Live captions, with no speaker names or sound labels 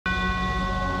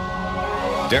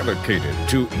dedicated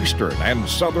to Eastern and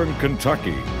Southern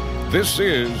Kentucky. This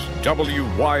is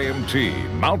WYMT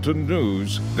Mountain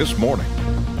News This Morning.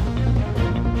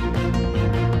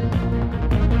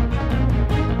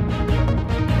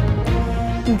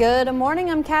 Good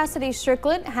morning, I'm Cassidy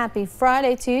Strickland. Happy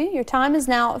Friday to you. Your time is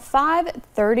now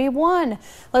 5:31.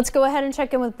 Let's go ahead and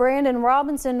check in with Brandon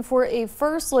Robinson for a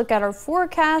first look at our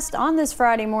forecast on this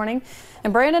Friday morning.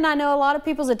 And Brandon, I know a lot of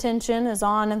people's attention is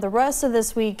on the rest of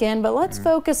this weekend, but let's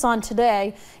focus on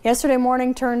today. Yesterday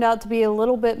morning turned out to be a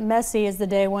little bit messy as the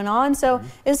day went on. So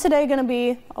is today going to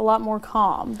be a lot more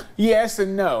calm? Yes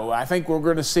and no. I think we're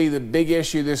going to see the big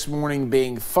issue this morning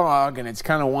being fog, and it's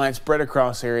kind of widespread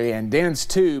across the area and dense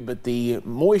too, but the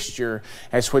moisture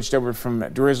has switched over from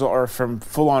drizzle or from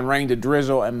full-on rain to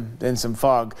drizzle and then some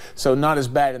fog. So not as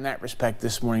bad in that respect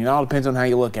this morning. It all depends on how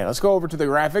you look at it. Let's go over to the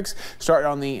graphics. Start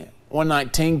on the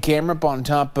 119 camera up on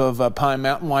top of Pine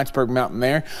Mountain, Whitesburg Mountain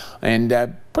there,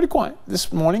 and pretty quiet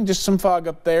this morning. Just some fog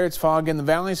up there. It's fog in the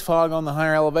valleys, fog on the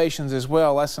higher elevations as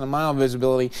well. Less than a mile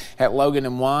visibility at Logan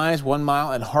and Wise, 1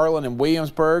 mile at Harlan and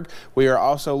Williamsburg. We are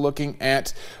also looking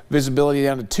at visibility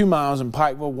down to 2 miles in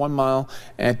Pikeville, 1 mile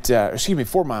at,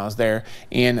 4 miles there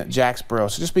in Jacksboro.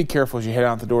 So just be careful as you head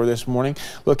out the door this morning.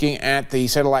 Looking at the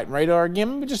satellite radar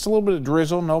again, just a little bit of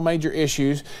drizzle, no major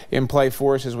issues in play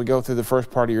for us as we go through the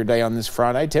first part of your day on this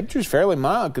Friday. Temperatures fairly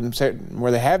mild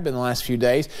where they have been the last few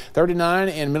days. 39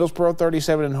 in Middlesboro,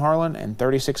 37 in Harlan, and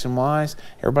 36 in Wise.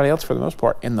 Everybody else, for the most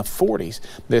part, in the 40s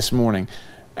this morning.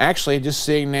 Actually, just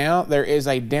seeing now, there is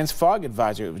a dense fog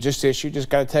advisory. It was just issued. Just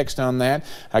got a text on that.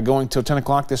 Going till 10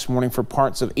 o'clock this morning for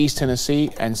parts of East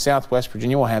Tennessee and Southwest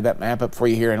Virginia. We'll have that map up for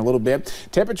you here in a little bit.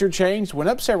 Temperature change went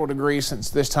up several degrees since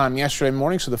this time yesterday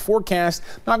morning, so the forecast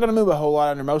not going to move a whole lot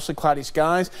under mostly cloudy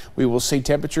skies. We will see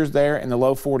temperatures there in the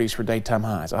low 40s for daytime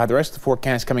highs. I'll have the rest of the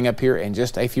forecast coming up here in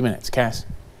just a few minutes. Cass.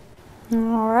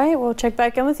 All right, we'll check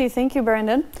back in with you. Thank you,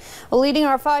 Brandon. Well, leading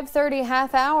our 5:30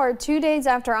 half hour, 2 days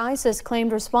after ISIS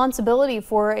claimed responsibility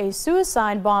for a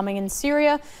suicide bombing in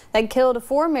Syria that killed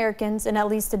 4 Americans and at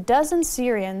least a dozen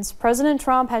Syrians, President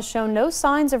Trump has shown no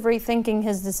signs of rethinking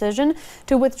his decision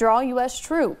to withdraw U.S.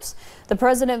 troops. The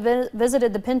president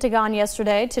visited the Pentagon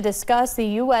yesterday to discuss the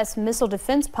U.S. missile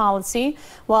defense policy.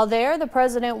 While there, the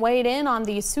president weighed in on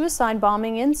the suicide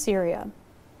bombing in Syria.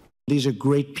 These are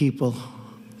great people.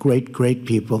 Great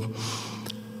people.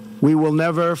 We will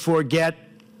never forget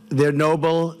their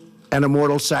noble and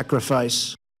immortal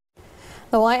sacrifice.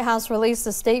 The White House released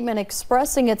a statement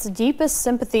expressing its deepest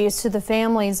sympathies to the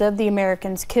families of the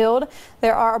Americans killed.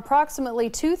 There are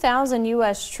approximately 2,000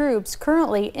 U.S. troops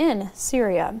currently in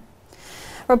Syria.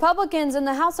 Republicans in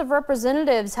the House of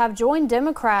Representatives have joined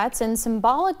Democrats in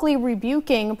symbolically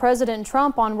rebuking President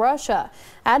Trump on Russia.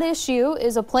 At issue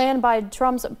is a plan by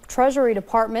Trump's Treasury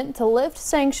Department to lift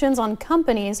sanctions on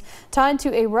companies tied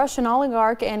to a Russian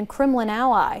oligarch and Kremlin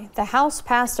ally. The House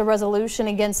passed a resolution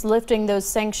against lifting those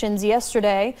sanctions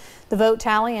yesterday. The vote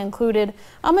tally included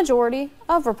a majority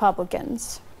of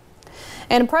Republicans.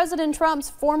 And President Trump's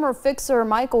former fixer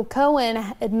Michael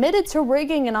Cohen admitted to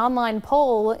rigging an online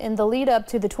poll in the lead up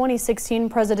to the 2016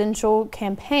 presidential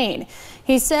campaign.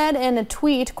 He said in a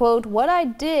tweet, quote, "What I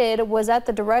did was at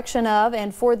the direction of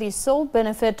and for the sole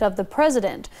benefit of the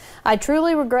president. I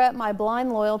truly regret my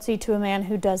blind loyalty to a man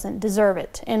who doesn't deserve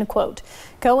it," end quote.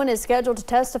 Cohen is scheduled to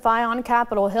testify on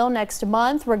Capitol Hill next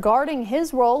month regarding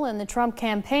his role in the Trump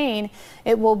campaign.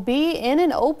 It will be in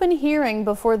an open hearing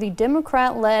before the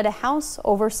Democrat-led House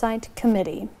Oversight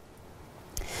Committee.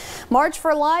 March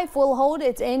for Life will hold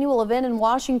its annual event in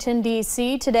Washington,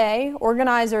 D.C. today.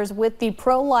 Organizers with the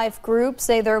pro-life group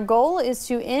say their goal is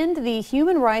to end the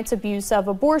human rights abuse of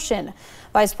abortion.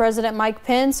 Vice President Mike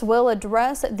Pence will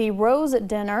address the Rose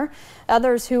Dinner.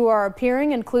 Others who are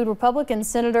appearing include Republican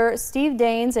Senator Steve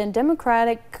Daines and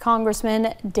Democratic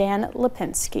Congressman Dan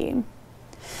Lipinski.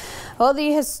 Well,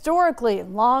 the historically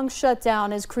long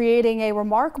shutdown is creating a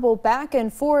remarkable back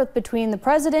and forth between the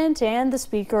president and the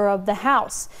Speaker of the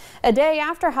House. A day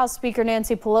after House Speaker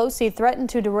Nancy Pelosi threatened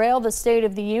to derail the State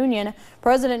of the Union,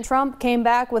 President Trump came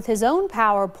back with his own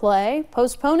power play,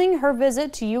 postponing her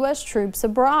visit to U.S. troops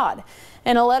abroad.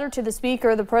 In a letter to the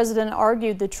Speaker, the president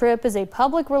argued the trip is a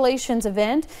public relations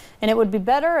event and it would be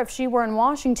better if she were in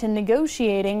Washington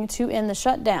negotiating to end the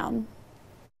shutdown.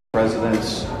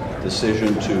 President's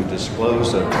decision to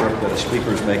disclose a trip that a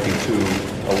speaker is making to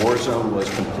a war zone was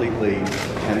completely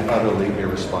and utterly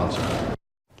irresponsible.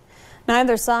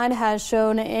 Neither side has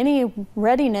shown any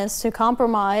readiness to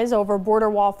compromise over border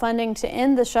wall funding to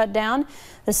end the shutdown.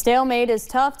 The stalemate is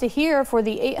tough to hear for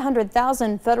the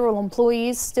 800,000 federal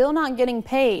employees still not getting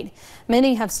paid.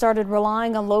 Many have started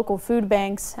relying on local food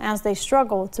banks as they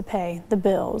struggle to pay the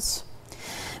bills.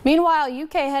 Meanwhile,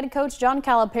 UK head coach John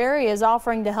Calipari is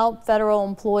offering to help federal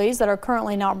employees that are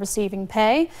currently not receiving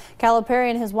pay.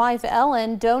 Calipari and his wife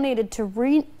Ellen donated to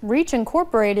Reach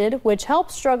Incorporated, which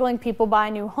helps struggling people buy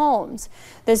new homes.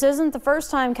 This isn't the first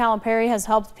time Calipari has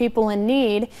helped people in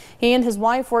need. He and his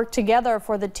wife worked together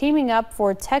for the Teaming Up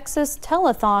for Texas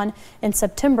Telethon in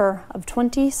September of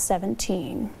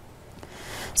 2017.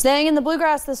 Staying in the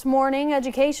bluegrass this morning,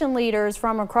 education leaders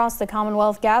from across the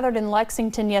Commonwealth gathered in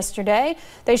Lexington yesterday.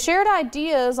 They shared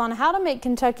ideas on how to make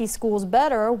Kentucky schools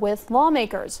better with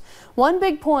lawmakers. One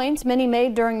big point many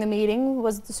made during the meeting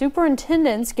was the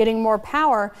superintendents getting more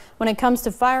power when it comes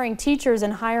to firing teachers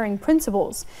and hiring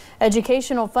principals.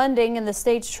 Educational funding and the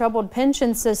state's troubled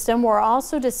pension system were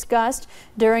also discussed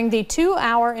during the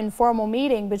 2-hour informal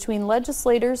meeting between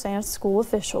legislators and school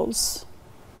officials.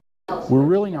 We're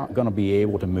really not going to be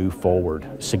able to move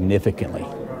forward significantly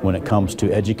when it comes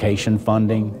to education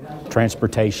funding,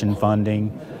 transportation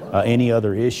funding, any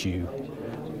other issue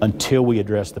until we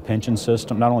address the pension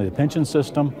system, not only the pension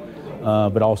system,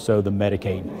 but also the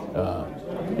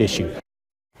Medicaid issue.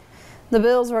 The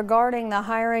bills regarding the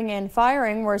hiring and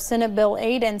firing were Senate Bill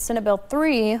 8 and Senate Bill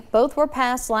 3. Both were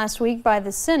passed last week by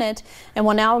the Senate and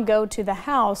will now go to the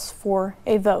House for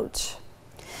a vote.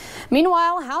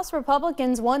 Meanwhile, House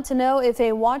Republicans want to know if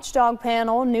a watchdog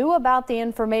panel knew about the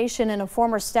information in a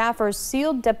former staffer's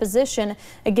sealed deposition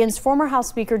against former House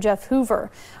Speaker Jeff Hoover.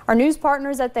 Our news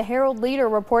partners at the Herald Leader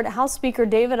report House Speaker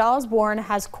David Osborne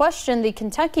has questioned the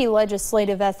Kentucky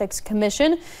Legislative Ethics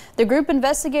Commission. The group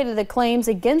investigated the claims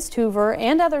against Hoover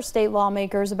and other state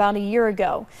lawmakers about a year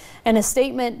ago. In a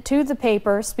statement to the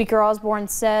paper, Speaker Osborne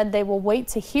said they will wait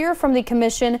to hear from the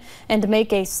commission and to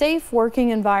make a safe working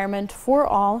environment for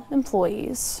all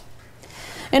employees.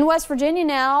 In West Virginia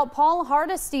now, Paul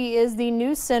Hardesty is the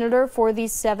new senator for the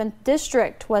 7th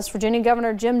District. West Virginia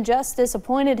Governor Jim Justice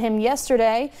appointed him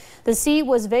yesterday. The seat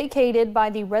was vacated by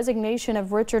the resignation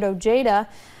of Richard Ojeda.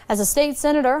 As a state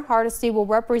senator, Hardesty will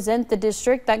represent the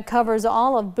district that covers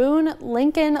all of Boone,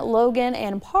 Lincoln, Logan,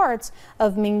 and parts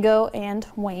of Mingo and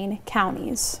Wayne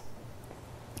counties.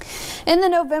 In the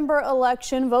November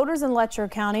election, voters in Letcher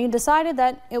County decided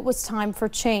that it was time for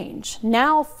change.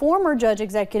 Now, former Judge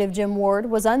Executive Jim Ward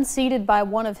was unseated by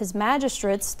one of his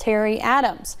magistrates, Terry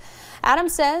Adams.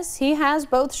 Adams says he has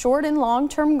both short and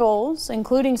long-term goals,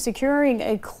 including securing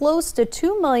a close to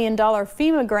 $2 million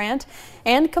FEMA grant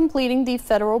and completing the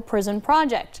federal prison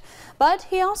project. But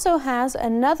he also has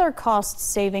another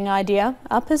cost-saving idea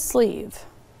up his sleeve.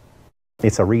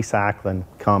 It's a recycling,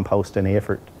 composting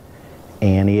effort,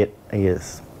 and it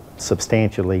is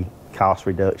substantially cost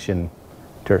reduction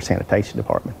to our sanitation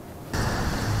department.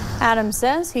 Adams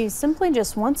says he simply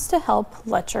just wants to help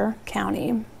Letcher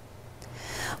County.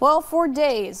 Well, for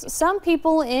days, some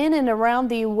people in and around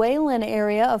the Wayland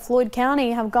area of Floyd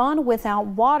County have gone without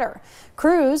water.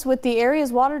 Crews with the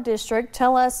area's water district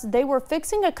tell us they were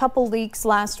fixing a couple leaks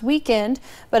last weekend,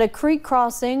 but a creek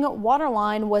crossing water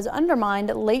line was undermined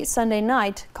late Sunday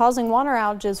night, causing water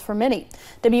outages for many.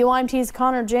 WYMT's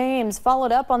Connor James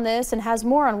followed up on this and has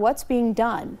more on what's being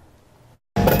done.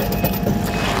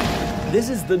 This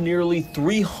is the nearly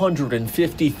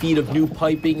 350 feet of new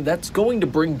piping that's going to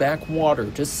bring back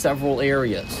water to several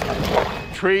areas.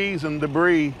 Trees and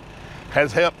debris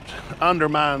has helped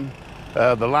undermine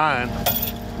the line.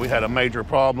 We had a major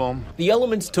problem. The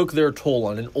elements took their toll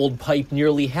on an old pipe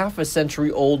nearly half a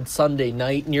century old Sunday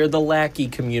night near the Lackey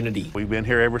community. We've been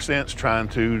here ever since trying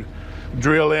to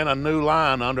drill in a new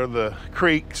line under the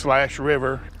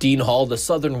creek/river. Dean Hall, the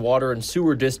Southern Water and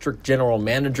Sewer District General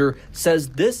Manager, says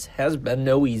this has been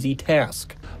no easy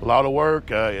task. A lot of work,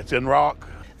 it's in rock.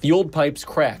 The old pipes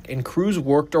crack and crews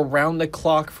worked around the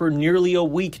clock for nearly a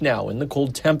week now in the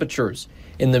cold temperatures.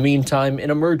 In the meantime, an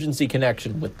emergency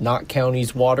connection with Knott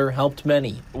County's water helped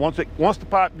many. Once the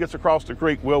pipe gets across the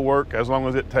creek, we'll work as long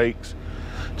as it takes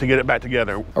to get it back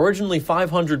together. Originally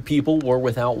 500 people were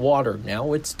without water.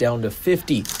 Now it's down to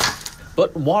 50.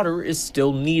 But water is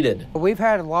still needed. We've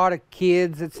had a lot of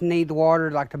kids that need the water,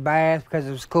 like to bath because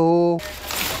of school.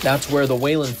 That's where the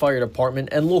Wayland Fire Department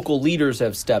and local leaders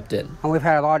have stepped in. And we've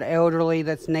had a lot of elderly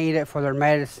that's need it for their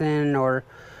medicine or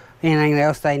anything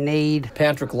else they need.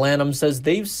 Patrick Lanham says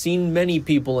they've seen many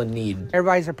people in need.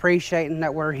 Everybody's appreciating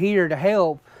that we're here to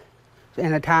help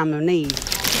in a time of need.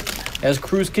 as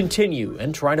crews continue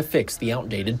and try to fix the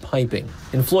outdated piping.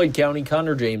 In Floyd County,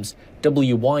 Connor James,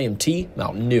 WYMT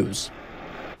Mountain News.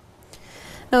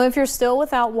 Now, if you're still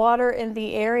without water in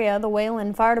the area, the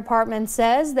Wayland Fire Department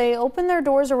says they open their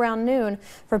doors around noon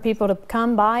for people to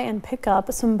come by and pick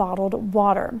up some bottled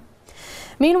water.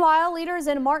 Meanwhile, leaders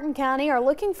in Martin County are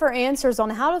looking for answers on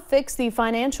how to fix the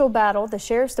financial battle the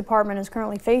Sheriff's Department is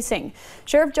currently facing.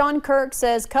 Sheriff John Kirk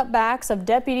says cutbacks of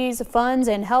deputies, funds,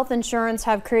 and health insurance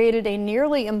have created a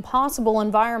nearly impossible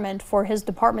environment for his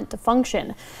department to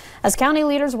function. As county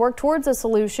leaders work towards a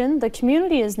solution, the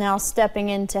community is now stepping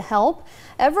in to help.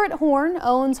 Everett Horn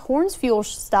owns Horn's Fuel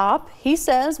Stop. He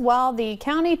says while the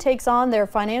county takes on their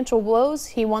financial woes,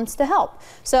 he wants to help.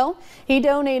 So he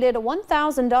donated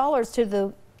 $1,000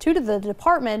 to the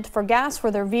department for gas for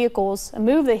their vehicles, a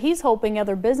move that he's hoping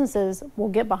other businesses will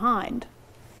get behind.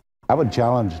 I would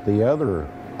challenge the other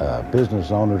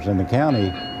business owners in the county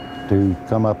to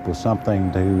come up with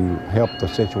something to help the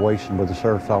situation with the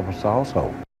sheriff's office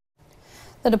also.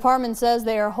 The department says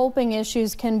they are hoping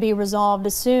issues can be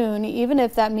resolved soon, even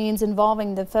if that means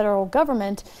involving the federal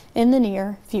government in the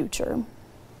near future.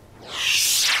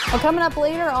 Well, coming up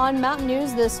later on Mountain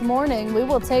News this morning, we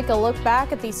will take a look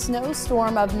back at the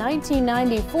snowstorm of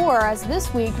 1994 as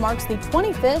this week marks the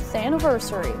 25th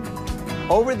anniversary.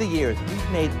 Over the years,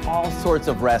 we've made all sorts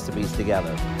of recipes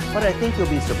together, but I think you'll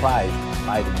be surprised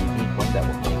by the unique one that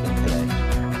we're making today.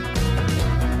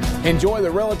 Enjoy the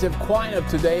relative quiet of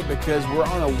today because we're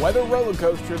on a weather roller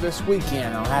coaster this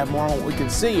weekend. I'll have more on what we can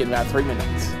see in about 3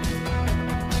 minutes.